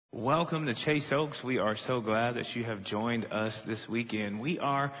Welcome to Chase Oaks. We are so glad that you have joined us this weekend. We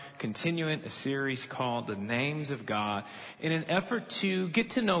are continuing a series called The Names of God in an effort to get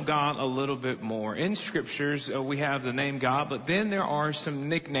to know God a little bit more. In scriptures, we have the name God, but then there are some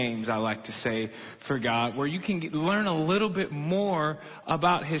nicknames, I like to say, for God, where you can learn a little bit more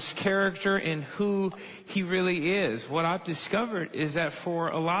about His character and who He really is. What I've discovered is that for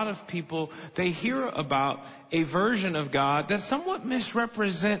a lot of people, they hear about a version of God that somewhat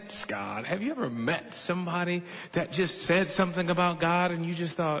misrepresents God. Have you ever met somebody that just said something about God and you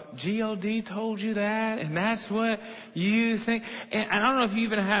just thought, God told you that and that's what you think? And I don't know if you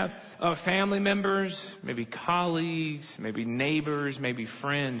even have family members, maybe colleagues, maybe neighbors, maybe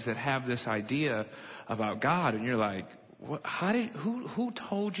friends that have this idea about God, and you're like, what, who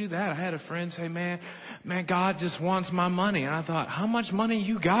told you that? I had a friend say, man, God just wants my money. And I thought, how much money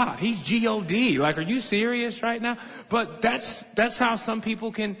you got? He's God. Like, are you serious right now? But that's how some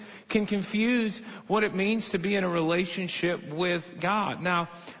people can confuse what it means to be in a relationship with God. Now,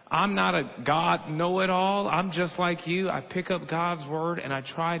 I'm not a God know-it-all. I'm just like you. I pick up God's word and I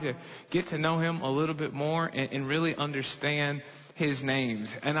try to get to know Him a little bit more and really understand His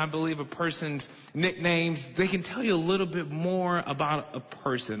names. And I believe a person's nicknames, they can tell you a little bit more about a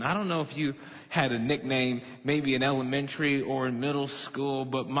person. I don't know if you had a nickname maybe in elementary or in middle school,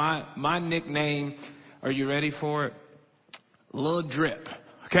 but my nickname, are you ready for it? Lil Drip.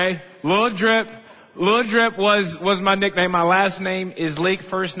 Okay? Lil Drip. Lil Drip was my nickname. My last name is Leek.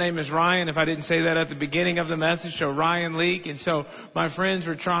 First name is Ryan. If I didn't say that at the beginning of the message, so Ryan Leek. And so my friends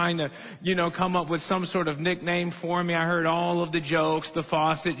were trying to, come up with some sort of nickname for me. I heard all of the jokes, the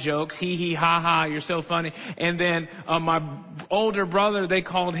Fawcett jokes, hee hee ha ha, you're so funny. And then my older brother, they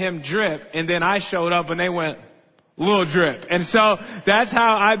called him Drip. And then I showed up and they went, Lil Drip. And so that's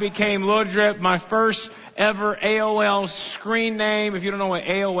how I became Lil Drip. My first ever AOL screen name. If you don't know what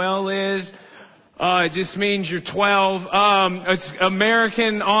AOL is, it just means you're 12. It's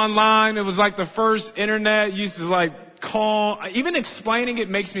American Online. It was like the first internet. Used to call. Even explaining it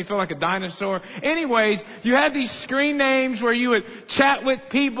makes me feel like a dinosaur. Anyways, you had these screen names where you would chat with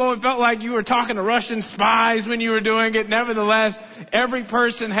people. It felt like you were talking to Russian spies when you were doing it. Nevertheless, every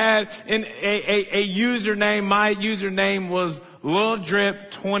person had a username. My username was Lil Drip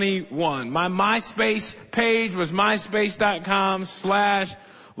 21. My MySpace page was myspace.com/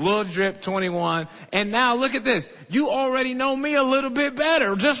 Lil Drip 21. And now look at this. You already know me a little bit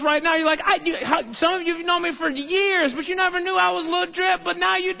better. Just right now, you're like, some of you have known me for years, but you never knew I was Lil Drip, but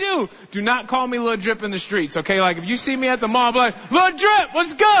now you do. Do not call me Lil Drip in the streets, okay? Like, if you see me at the mall, be like, Lil Drip,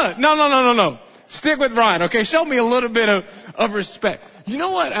 what's good? No. Stick with Ryan, okay? Show me a little bit of respect. You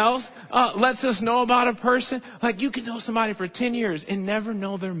know what else lets us know about a person? Like, you can know somebody for 10 years and never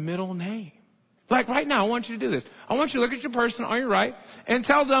know their middle name. Like right now, I want you to do this. I want you to look at your person on your right and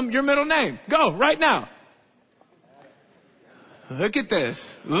tell them your middle name. Go, right now. Look at this.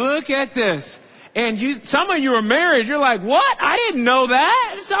 Look at this. And some of you are married. You're like, what? I didn't know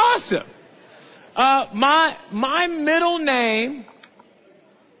that. It's awesome. My middle name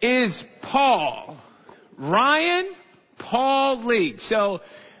is Paul. Ryan Paul Leek. So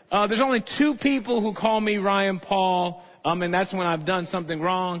there's only two people who call me Ryan Paul. And that's when I've done something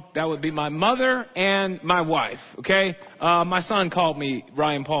wrong. That would be my mother and my wife. Okay. My son called me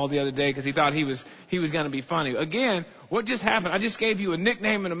Ryan Paul the other day because he thought he was going to be funny. Again, what just happened? I just gave you a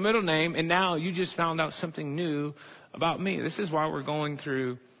nickname and a middle name, and now you just found out something new about me. This is why we're going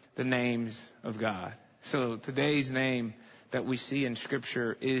through the names of God. So today's name that we see in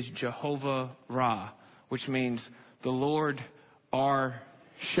Scripture is Jehovah Ra, which means the Lord our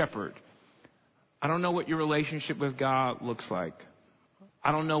shepherd. I don't know what your relationship with God looks like.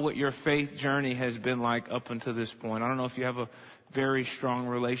 I don't know what your faith journey has been like up until this point. I don't know if you have a very strong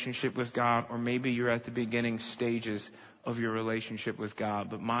relationship with God, or maybe you're at the beginning stages of your relationship with God.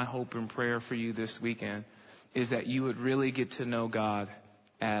 But my hope and prayer for you this weekend is that you would really get to know God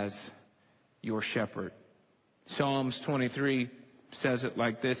as your shepherd. Psalms 23 says it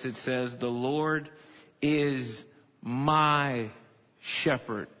like this. It says, the Lord is my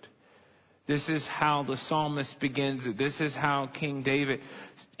shepherd. This is how the psalmist begins it. This is how King David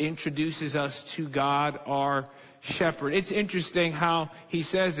introduces us to God, our shepherd. It's interesting how he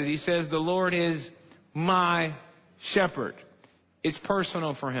says it. He says, the Lord is my shepherd. It's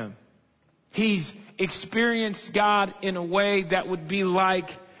personal for him. He's experienced God in a way that would be like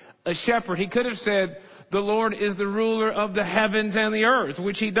a shepherd. He could have said, the Lord is the ruler of the heavens and the earth,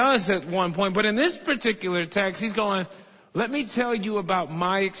 which he does at one point. But in this particular text, he's going, let me tell you about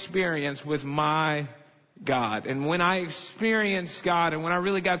my experience with my God. And when I experienced God and when I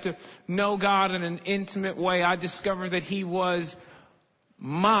really got to know God in an intimate way, I discovered that He was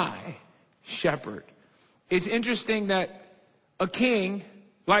my shepherd. It's interesting that a king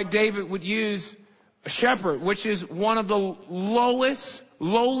like David would use a shepherd, which is one of the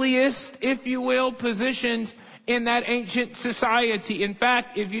lowliest, if you will, positions in that ancient society. In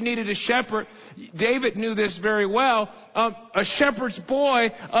fact, if you needed a shepherd, David knew this very well. A shepherd's boy,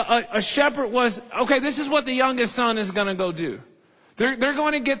 a shepherd was, okay, this is what the youngest son is going to go do. They're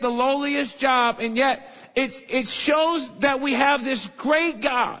going to get the lowliest job, and yet it shows that we have this great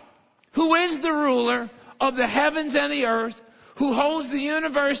God who is the ruler of the heavens and the earth, who holds the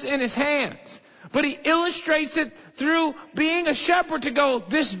universe in his hands. But he illustrates it through being a shepherd to go,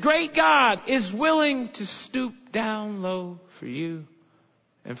 this great God is willing to stoop down low for you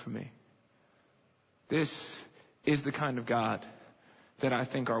and for me. This is the kind of God that I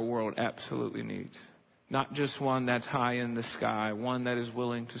think our world absolutely needs. Not just one that's high in the sky, one that is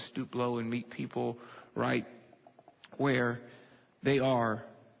willing to stoop low and meet people right where they are.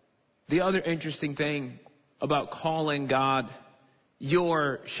 The other interesting thing about calling God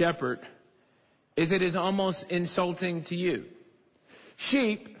your shepherd is it is almost insulting to you.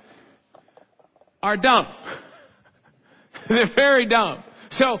 Sheep are dumb. They're very dumb.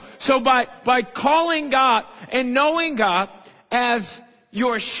 So by calling God and knowing God as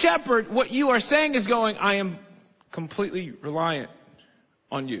your shepherd, what you are saying is going, I am completely reliant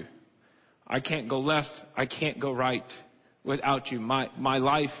on you. I can't go left. I can't go right without you. My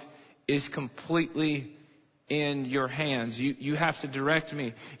life is completely in your hands. You have to direct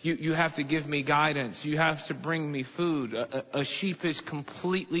me. You have to give me guidance. You have to bring me food. A sheep is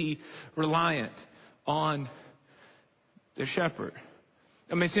completely reliant on the shepherd.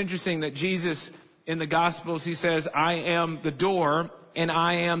 I mean, it's interesting that Jesus in the Gospels, he says, I am the door and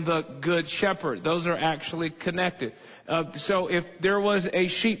I am the good shepherd. Those are actually connected. So if there was a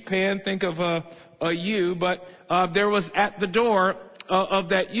sheep pen, think of a ewe, but there was at the door of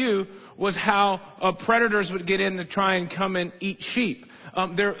that ewe was how predators would get in to try and come and eat sheep.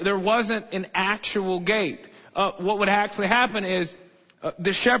 There wasn't an actual gate. What would actually happen is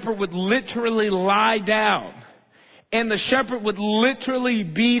the shepherd would literally lie down, and the shepherd would literally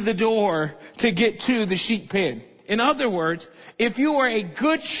be the door to get to the sheep pen. In other words, if you were a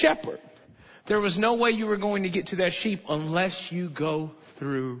good shepherd, there was no way you were going to get to that sheep unless you go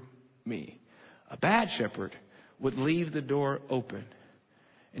through me. A bad shepherd would leave the door open.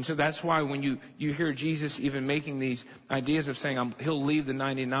 And so that's why when you hear Jesus even making these ideas of saying he'll leave the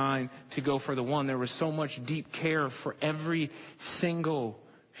 99 to go for the one, there was so much deep care for every single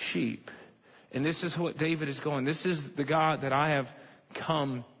sheep. And this is what David is going. This is the God that I have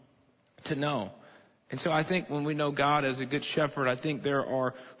come to know. And so I think when we know God as a good shepherd, I think there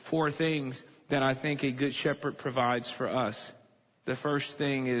are 4 things that I think a good shepherd provides for us. The first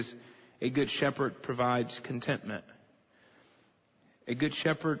thing is a good shepherd provides contentment. A good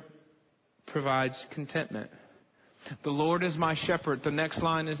shepherd provides contentment. The Lord is my shepherd. The next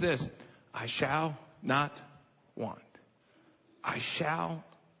line is this: I shall not want. I shall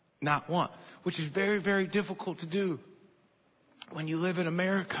not want. Which is very, very difficult to do when you live in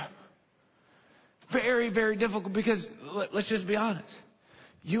America. Very, very difficult because, let's just be honest,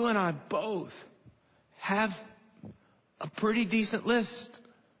 you and I both have a pretty decent list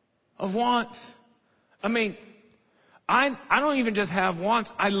of wants. I mean, I don't even just have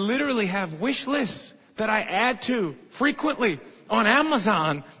wants. I literally have wish lists that I add to frequently on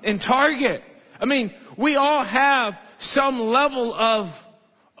Amazon and Target. I mean, we all have some level of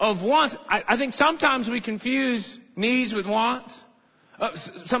wants. I think sometimes we confuse needs with wants.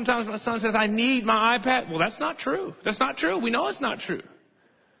 Sometimes my son says, I need my iPad. Well, that's not true. That's not true. We know it's not true.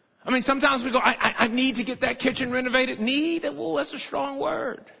 I mean, sometimes we go, I need to get that kitchen renovated. Need? Well, that's a strong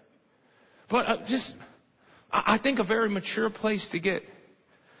word. But I think a very mature place to get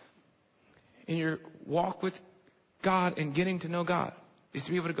in your walk with God and getting to know God is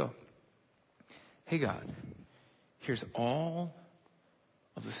to be able to go, hey, God, here's all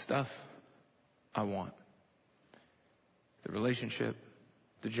of the stuff I want. The relationship,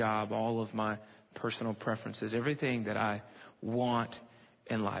 the job, all of my personal preferences, everything that I want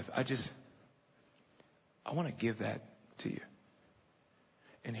in life. I want to give that to you.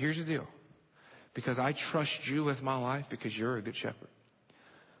 And here's the deal. Because I trust you with my life, because you're a good shepherd,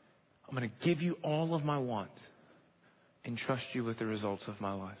 I'm going to give you all of my wants and trust you with the results of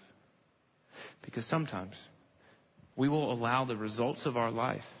my life. Because sometimes we will allow the results of our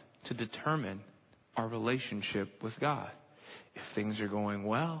life to determine our relationship with God. If things are going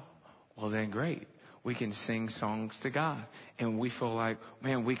well, then great. We can sing songs to God. And we feel like,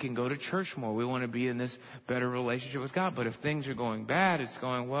 man, we can go to church more. We want to be in this better relationship with God. But if things are going bad, it's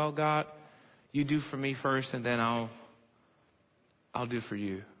going, well, God, you do for me first, and then I'll I'll do for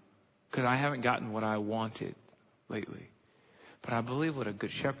you. Because I haven't gotten what I wanted lately. But I believe what a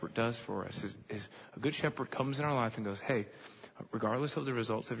good shepherd does for us is a good shepherd comes in our life and goes, hey, regardless of the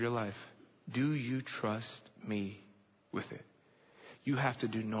results of your life, do you trust me with it? You have to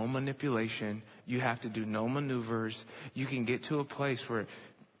do no manipulation. You have to do no maneuvers. You can get to a place where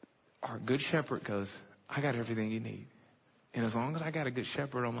our good shepherd goes, I got everything you need. And as long as I got a good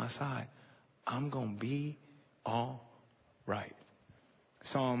shepherd on my side, I'm going to be all right.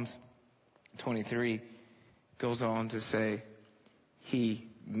 Psalms 23 goes on to say, He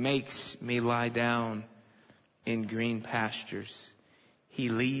makes me lie down in green pastures. He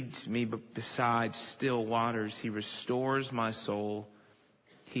leads me beside still waters. He restores my soul.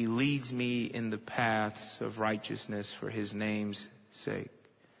 He leads me in the paths of righteousness for His name's sake.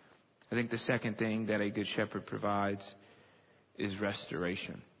 I think the second thing that a good shepherd provides is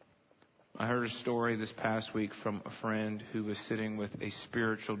restoration. I heard a story this past week from a friend who was sitting with a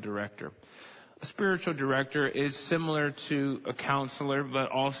spiritual director. A spiritual director is similar to a counselor,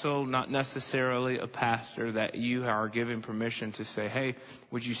 but also not necessarily a pastor that you are given permission to say, hey,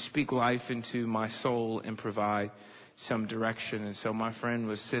 would you speak life into my soul and provide some direction? And so my friend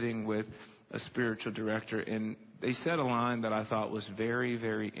was sitting with a spiritual director, and they said a line that I thought was very,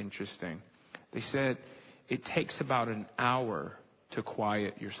 very interesting. They said, it takes about an hour to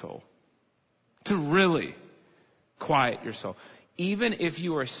quiet your soul, to really quiet your soul. Even if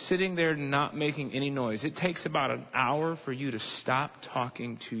you are sitting there not making any noise, it takes about an hour for you to stop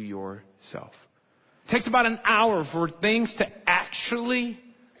talking to yourself. It takes about an hour for things to actually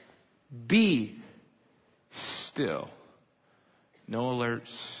be still. No alerts,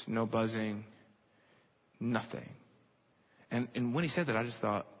 no buzzing, nothing. And when he said that, I just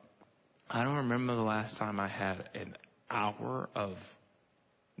thought, I don't remember the last time I had an hour of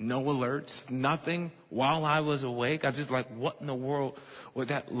no alerts, nothing while I was awake. I was just like, what in the world would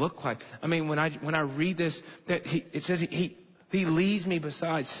that look like? I mean, when I read this, that it says he leads me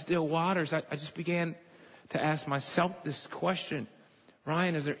beside still waters. I just began to ask myself this question.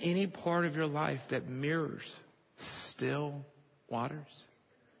 Ryan, is there any part of your life that mirrors still waters?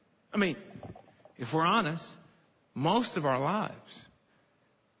 I mean, if we're honest, most of our lives,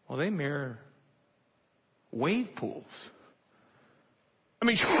 well, they mirror wave pools. I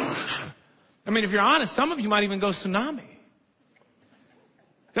mean, if you're honest, some of you might even go tsunami.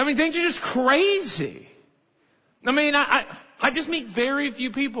 I mean, things are just crazy. I mean, I just meet very few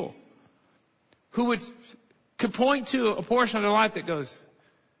people who could point to a portion of their life that goes,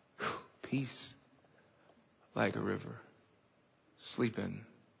 peace like a river, sleeping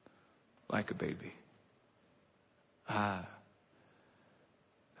like a baby. I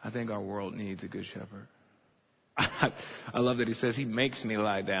think our world needs a good shepherd. I love that he says he makes me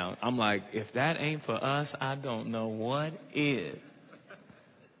lie down. I'm like, if that ain't for us, I don't know what is.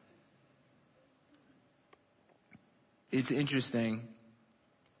 It's interesting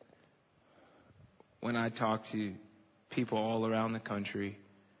when I talk to people all around the country,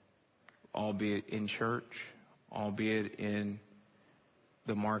 albeit in church, albeit in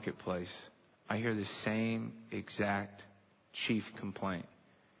the marketplace, I hear the same exact chief complaint: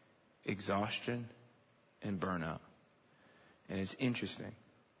 exhaustion and burnout. And it's interesting.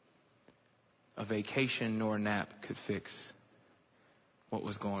 A vacation nor nap could fix what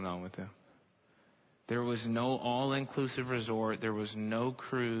was going on with them. There was no all-inclusive resort. There was no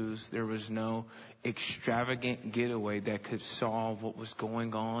cruise. There was no extravagant getaway that could solve what was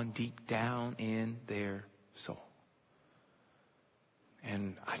going on deep down in their soul.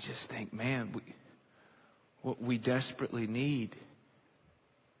 And I just think, man, what we desperately need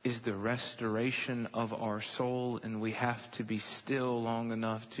is the restoration of our soul, and we have to be still long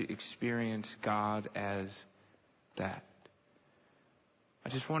enough to experience God as that. I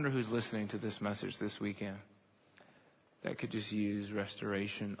just wonder who's listening to this message this weekend that could just use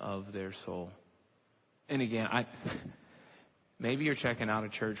restoration of their soul. And again, maybe you're checking out a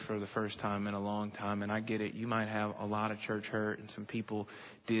church for the first time in a long time, and I get it. You might have a lot of church hurt, and some people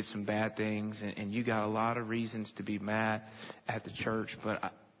did some bad things, and you got a lot of reasons to be mad at the church,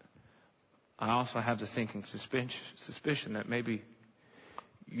 but I also have the sinking suspicion that maybe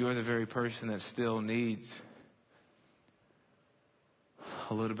you're the very person that still needs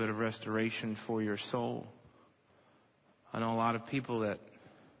a little bit of restoration for your soul. I know a lot of people that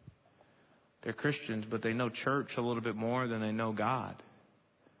they're Christians, but they know church a little bit more than they know God.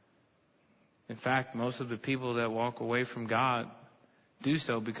 In fact, most of the people that walk away from God do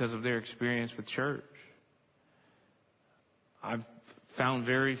so because of their experience with church. I've found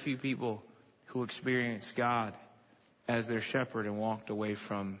very few people who experienced God as their shepherd and walked away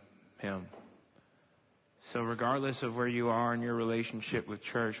from Him. So regardless of where you are in your relationship with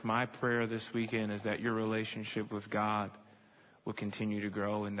church, my prayer this weekend is that your relationship with God will continue to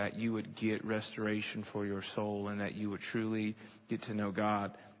grow, and that you would get restoration for your soul, and that you would truly get to know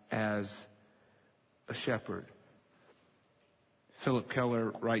God as a shepherd. Philip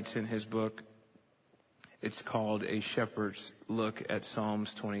Keller writes in his book, it's called A Shepherd's Look at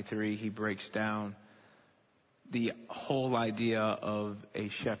Psalms 23. He breaks down the whole idea of a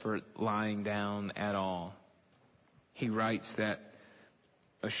shepherd lying down at all. He writes that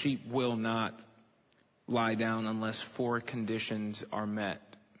a sheep will not lie down unless 4 conditions are met.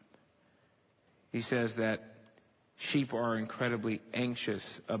 He says that sheep are incredibly anxious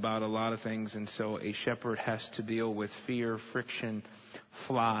about a lot of things, and so a shepherd has to deal with fear, friction,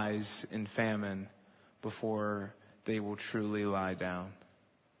 flies, and famine before they will truly lie down.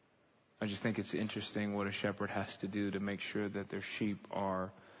 I just think it's interesting what a shepherd has to do to make sure that their sheep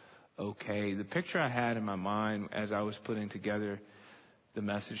are okay. The picture I had in my mind as I was putting together the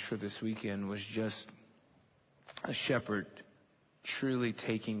message for this weekend was just a shepherd truly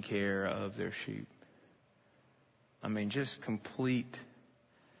taking care of their sheep. I mean, just complete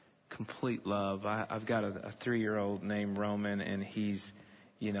love. I've got a 3-year-old named Roman, and he's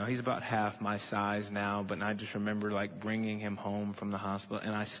about half my size now, but I just remember bringing him home from the hospital,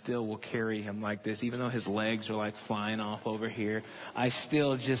 and I still will carry him like this, even though his legs are flying off over here. I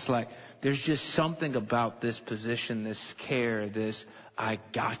still just there's just something about this position, this care, this, I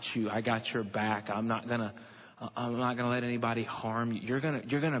got you, I got your back. I'm not gonna let anybody harm you. You're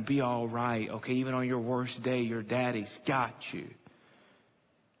gonna be all right, okay? Even on your worst day, your daddy's got you.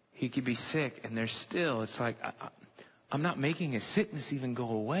 He could be sick, and there's still, it's I'm not making his sickness even go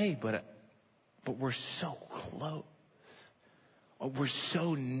away, but we're so close. We're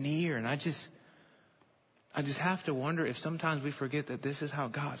so near, and I just have to wonder if sometimes we forget that this is how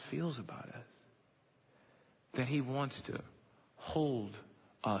God feels about us. That He wants to hold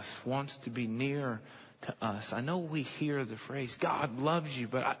us, wants to be near to us. I know we hear the phrase, God loves you,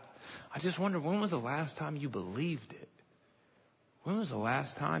 but I just wonder, when was the last time you believed it? When was the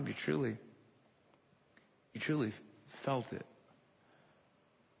last time you truly felt it?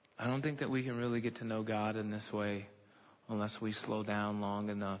 I don't think that we can really get to know God in this way unless we slow down long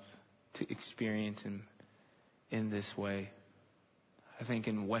enough to experience Him in this way. I think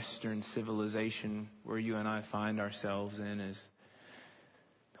in Western civilization, where you and I find ourselves in, is,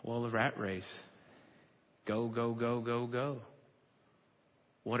 the rat race. Go, go, go, go, go.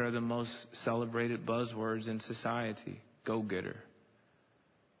 What are the most celebrated buzzwords in society? Go-getter.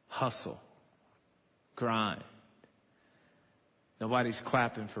 Hustle. Grind. Nobody's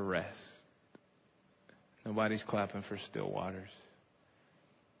clapping for rest. Nobody's clapping for still waters.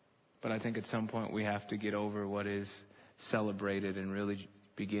 But I think at some point we have to get over what is celebrated and really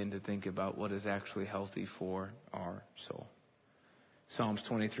begin to think about what is actually healthy for our soul. Psalms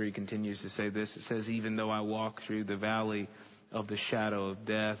 23 continues to say this. It says, even though I walk through the valley of the shadow of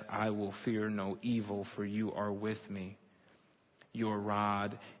death, I will fear no evil, for you are with me. Your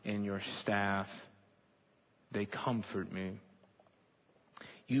rod and your staff, they comfort me.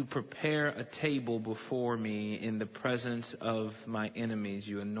 You prepare a table before me in the presence of my enemies.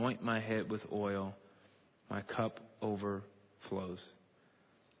 You anoint my head with oil. My cup overflows.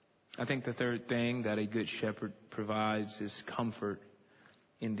 I think the third thing that a good shepherd provides is comfort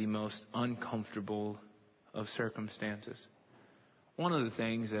in the most uncomfortable of circumstances. One of the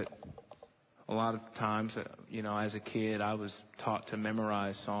things that a lot of times, as a kid, I was taught to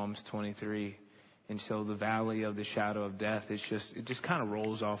memorize Psalms 23. And so the valley of the shadow of death, it just kind of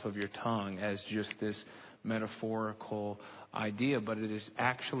rolls off of your tongue as just this metaphorical idea, but it is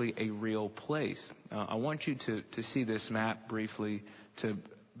actually a real place. I want you to see this map briefly to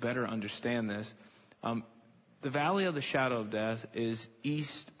better understand this. The valley of the shadow of death is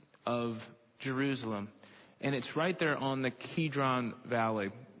east of Jerusalem, and it's right there on the Kidron Valley,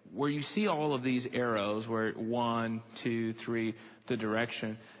 where you see all of these arrows, where 1, 2, 3, the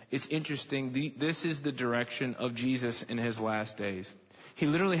direction. It's interesting. This is the direction of Jesus in His last days. He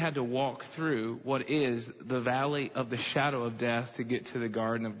literally had to walk through what is the valley of the shadow of death to get to the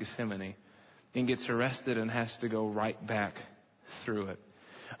Garden of Gethsemane, and gets arrested and has to go right back through it.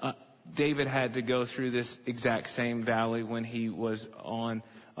 David had to go through this exact same valley when he was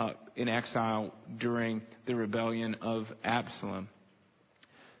in exile during the rebellion of Absalom.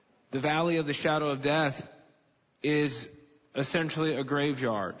 The valley of the shadow of death is essentially a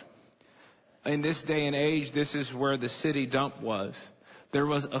graveyard. In this day and age, this is where the city dump was. There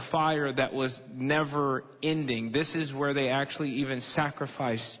was a fire that was never ending. This is where they actually even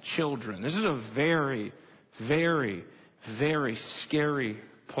sacrificed children. This is a very, very, very scary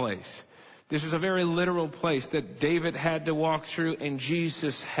place. This was a very literal place that David had to walk through and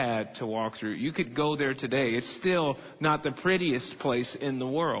Jesus had to walk through. You could go there today. It's still not the prettiest place in the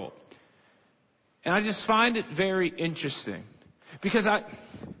world. And I just find it very interesting because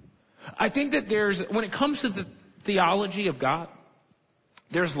I think that when it comes to the theology of God,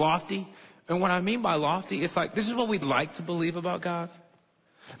 there's lofty. And what I mean by lofty, it's like, this is what we'd like to believe about God.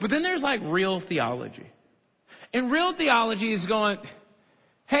 But then there's like real theology. And real theology is going,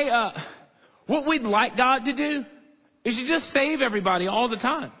 hey, what we'd like God to do is to just save everybody all the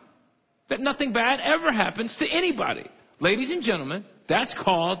time. That nothing bad ever happens to anybody. Ladies and gentlemen, that's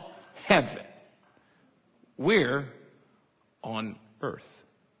called heaven. We're on earth,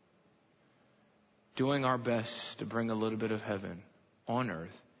 doing our best to bring a little bit of heaven on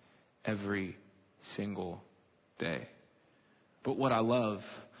earth every single day. But what I love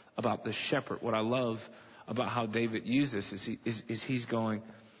about the shepherd, what I love about how David uses this is he's going,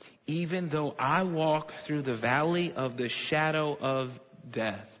 even though I walk through the valley of the shadow of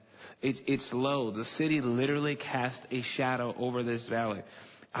death, it's low. The city literally cast a shadow over this valley.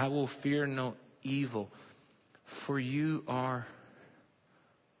 I will fear no evil, for you are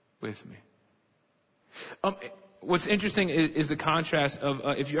with me. What's interesting is the contrast of,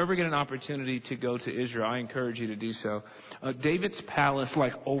 if you ever get an opportunity to go to Israel, I encourage you to do so. David's palace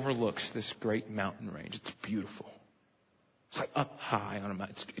overlooks this great mountain range. It's beautiful. It's up high on a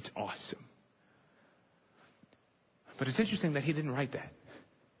mountain. It's awesome. But it's interesting that he didn't write that.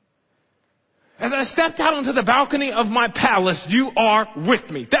 As I stepped out onto the balcony of my palace, you are with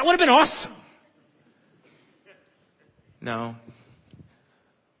me. That would have been awesome. No.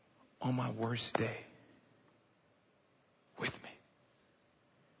 On my worst day, with me.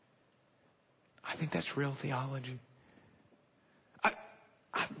 I think that's real theology.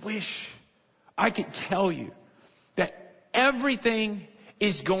 I wish I could tell you that everything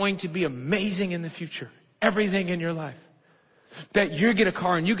is going to be amazing in the future. Everything in your life. That you get a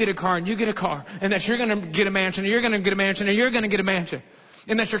car and you get a car and you get a car. And that you're going to get a mansion and you're going to get a mansion and you're going to get a mansion.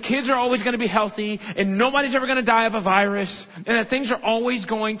 And that your kids are always going to be healthy and nobody's ever going to die of a virus. And that things are always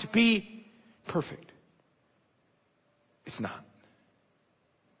going to be perfect. It's not.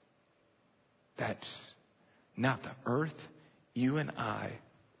 That's not the earth you and I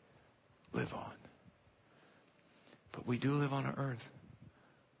live on. But we do live on an earth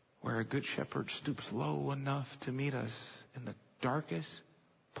where a good shepherd stoops low enough to meet us in the darkest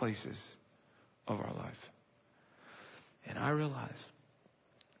places of our life. And I realize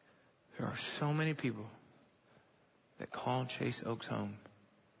there are so many people that call Chase Oaks home,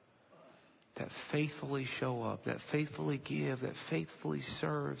 that faithfully show up, that faithfully give, that faithfully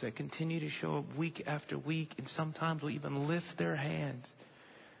serve, that continue to show up week after week, and sometimes will even lift their hands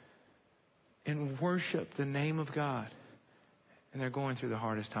and worship the name of God. And they're going through the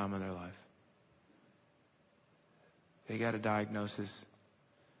hardest time of their life. They got a diagnosis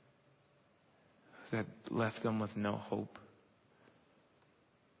that left them with no hope.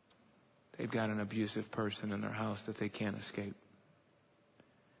 They've got an abusive person in their house that they can't escape.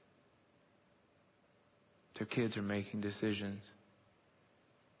 Their kids are making decisions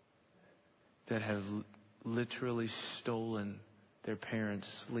that have literally stolen their parents'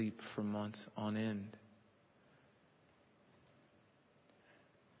 sleep for months on end.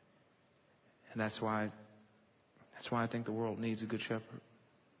 And that's why I think the world needs a good shepherd.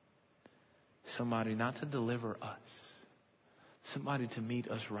 Somebody not to deliver us. Somebody to meet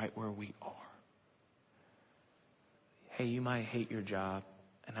us right where we are. Hey, you might hate your job,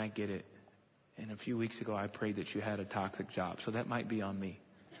 and I get it. And a few weeks ago, I prayed that you had a toxic job, so that might be on me.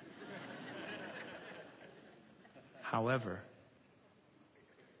 However,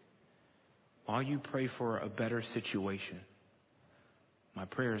 while you pray for a better situation, my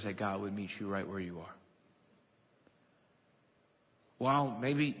prayer is that God would meet you right where you are. While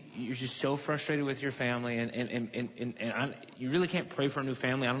maybe you're just so frustrated with your family and you really can't pray for a new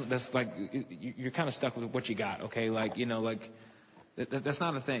family. That's you're kind of stuck with what you got, okay? That's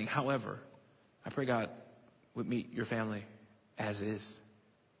not a thing. However, I pray God would meet your family as is,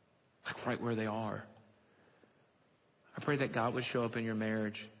 right where they are. I pray that God would show up in your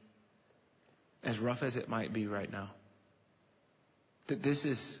marriage, as rough as it might be right now. That this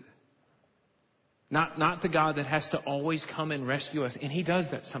is not the God that has to always come and rescue us. And he does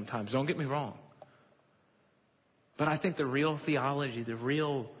that sometimes. Don't get me wrong. But I think the real theology, the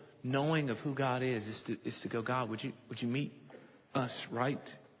real knowing of who God is to go, God, would you meet us right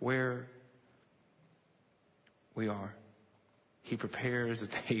where we are? He prepares a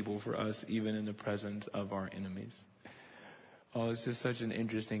table for us even in the presence of our enemies. Oh, it's just such an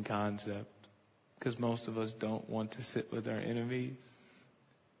interesting concept because most of us don't want to sit with our enemies.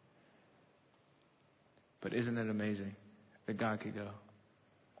 But isn't it amazing that God could go?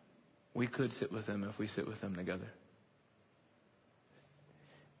 We could sit with him if we sit with him together.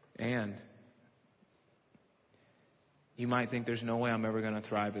 And you might think there's no way I'm ever going to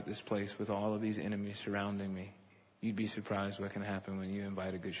thrive at this place with all of these enemies surrounding me. You'd be surprised what can happen when you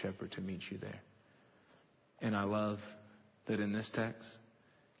invite a good shepherd to meet you there. And I love that in this text,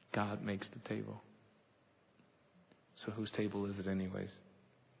 God makes the table. So whose table is it anyways?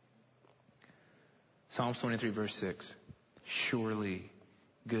 Psalms 23 verse 6. Surely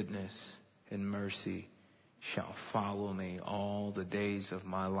goodness and mercy shall follow me all the days of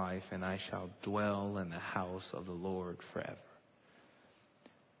my life, and I shall dwell in the house of the Lord forever.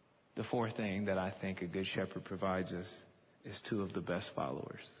 The fourth thing that I think a good shepherd provides us is two of the best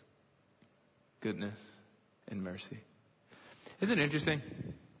followers. Goodness and mercy. Isn't it interesting?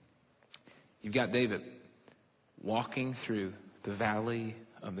 You've got David walking through the valley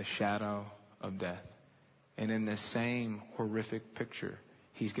of the shadow of death. And in this same horrific picture,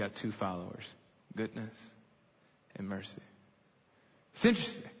 he's got two followers. Goodness and mercy. It's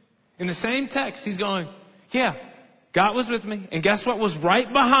interesting. In the same text, he's going, yeah, God was with me. And guess what was right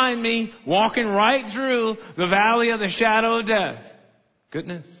behind me, walking right through the valley of the shadow of death?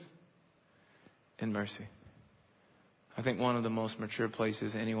 Goodness and mercy. I think one of the most mature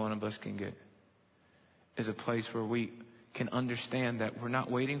places any one of us can get is a place where we can understand that we're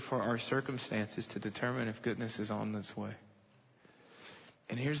not waiting for our circumstances to determine if goodness is on its way.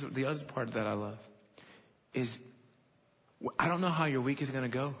 And here's the other part that I love is I don't know how your week is going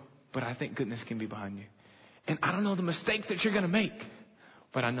to go, but I think goodness can be behind you. And I don't know the mistakes that you're going to make,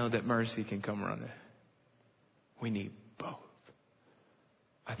 but I know that mercy can come around it. We need both.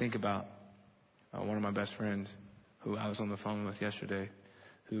 I think about one of my best friends who I was on the phone with yesterday,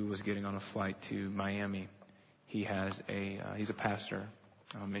 who was getting on a flight to Miami. He's a pastor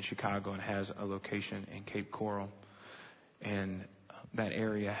in Chicago and has a location in Cape Coral. And that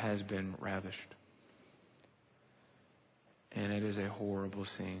area has been ravished. And it is a horrible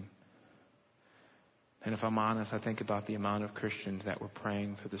scene. And if I'm honest, I think about the amount of Christians that were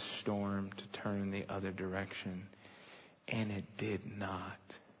praying for the storm to turn the other direction. And it did not.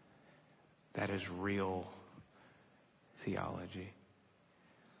 That is real theology.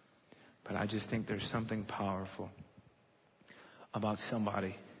 But I just think there's something powerful about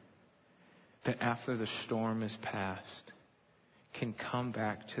somebody that after the storm is past can come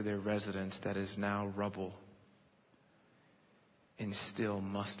back to their residence that is now rubble and still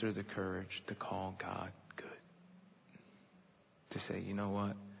muster the courage to call God good. To say, you know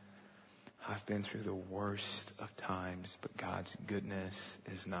what? I've been through the worst of times, but God's goodness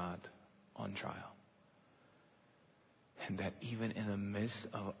is not on trial. And that even in the midst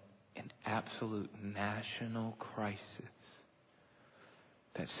of an absolute national crisis,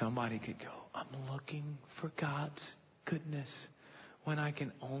 that somebody could go, I'm looking for God's goodness when I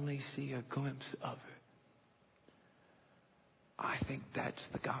can only see a glimpse of it. I think that's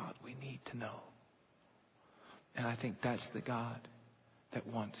the God we need to know. And I think that's the God that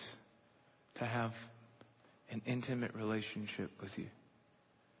wants to have an intimate relationship with you.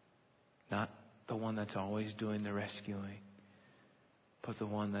 Not the one that's always doing the rescuing, but the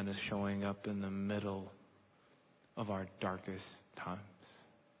one that is showing up in the middle of our darkest times.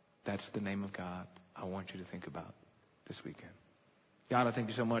 That's the name of God I want you to think about this weekend. God, I thank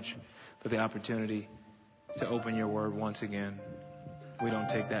you so much for the opportunity to open your word once again. We don't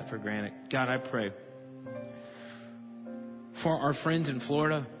take that for granted. God, I pray for our friends in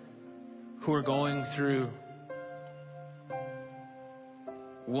Florida who are going through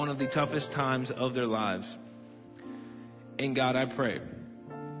one of the toughest times of their lives. And God, I pray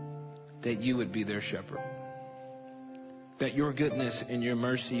that you would be their shepherd. That your goodness and your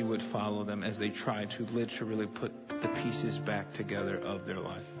mercy would follow them as they try to literally put the pieces back together of their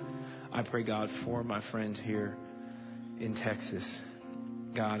life. I pray, God, for my friends here in Texas.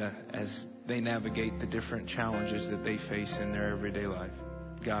 God, as they navigate the different challenges that they face in their everyday life.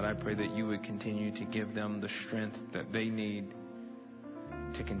 God, I pray that you would continue to give them the strength that they need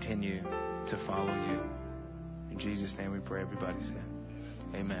to continue to follow you. In Jesus' name we pray. Everybody say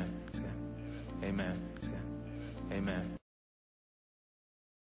amen. Say amen. Say amen.